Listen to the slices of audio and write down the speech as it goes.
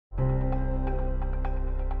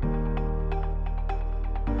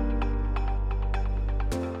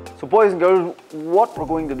So boys and girls, what we're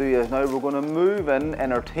going to do is now we're going to move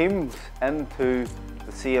in our teams into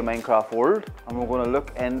the CCEA Minecraft world, and we're going to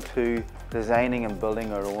look into designing and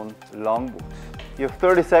building our own longboats. You have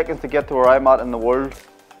 30 seconds to get to where I'm at in the world.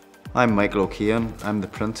 I'm Michael O'Keehan. I'm the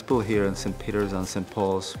principal here in St Peter's and St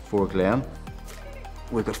Paul's for Glen.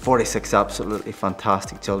 We've got 46 absolutely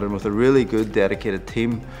fantastic children with a really good dedicated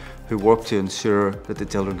team who work to ensure that the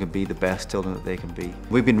children can be the best children that they can be.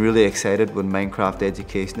 We've been really excited when Minecraft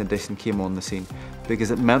Education Edition came on the scene because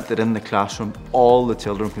it meant that in the classroom all the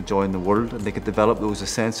children could join the world and they could develop those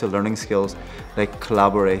essential learning skills like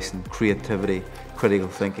collaboration, creativity, critical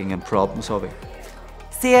thinking and problem solving.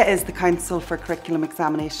 CCEA is the Council for Curriculum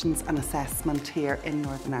Examinations and Assessment here in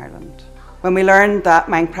Northern Ireland. When we learned that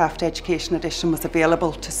Minecraft Education Edition was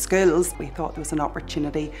available to schools, we thought there was an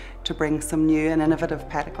opportunity to bring some new and innovative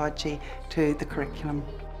pedagogy to the curriculum.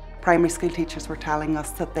 Primary school teachers were telling us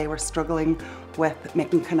that they were struggling with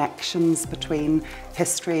making connections between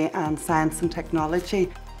history and science and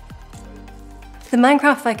technology. The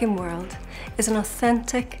Minecraft Viking world is an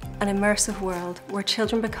authentic and immersive world where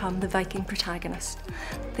children become the Viking protagonist.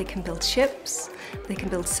 They can build ships, they can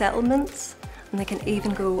build settlements, and they can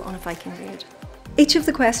even go on a Viking raid. Each of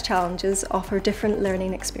the quest challenges offer different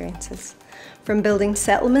learning experiences, from building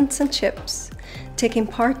settlements and ships, taking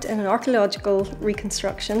part in an archaeological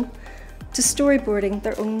reconstruction, to storyboarding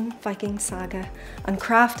their own Viking saga and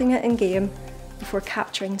crafting it in-game before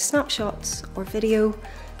capturing snapshots or video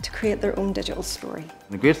to create their own digital story.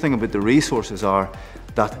 The great thing about the resources are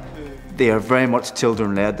that they are very much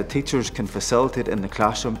children-led. The teachers can facilitate in the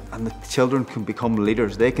classroom and the children can become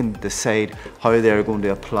leaders. They can decide how they're going to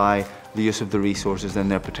apply the use of the resources in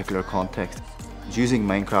their particular context. Using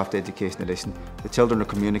Minecraft Education Edition, the children are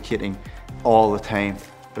communicating all the time.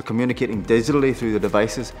 They're communicating digitally through the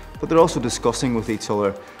devices, but they're also discussing with each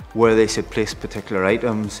other where they should place particular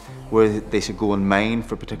items, where they should go and mine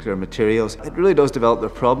for particular materials. It really does develop their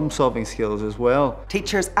problem-solving skills as well.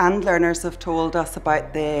 Teachers and learners have told us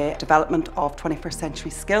about the development of 21st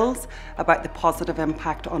century skills, about the positive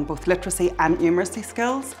impact on both literacy and numeracy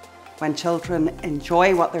skills. When children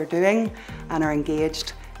enjoy what they're doing and are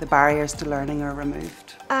engaged, the barriers to learning are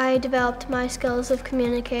removed. I developed my skills of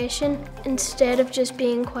communication. Instead of just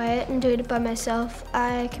being quiet and doing it by myself,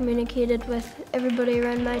 I communicated with everybody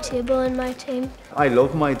around my table and my team. I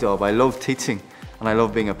love my job, I love teaching, and I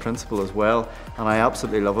love being a principal as well, and I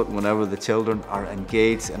absolutely love it whenever the children are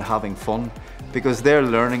engaged and having fun, because they're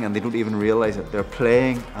learning and they don't even realise it. They're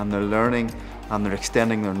playing and they're learning and they're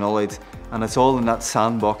extending their knowledge, and it's all in that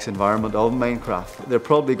sandbox environment of Minecraft. They're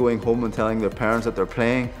probably going home and telling their parents that they're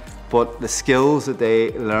playing, but the skills that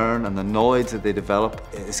they learn and the knowledge that they develop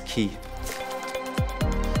is key.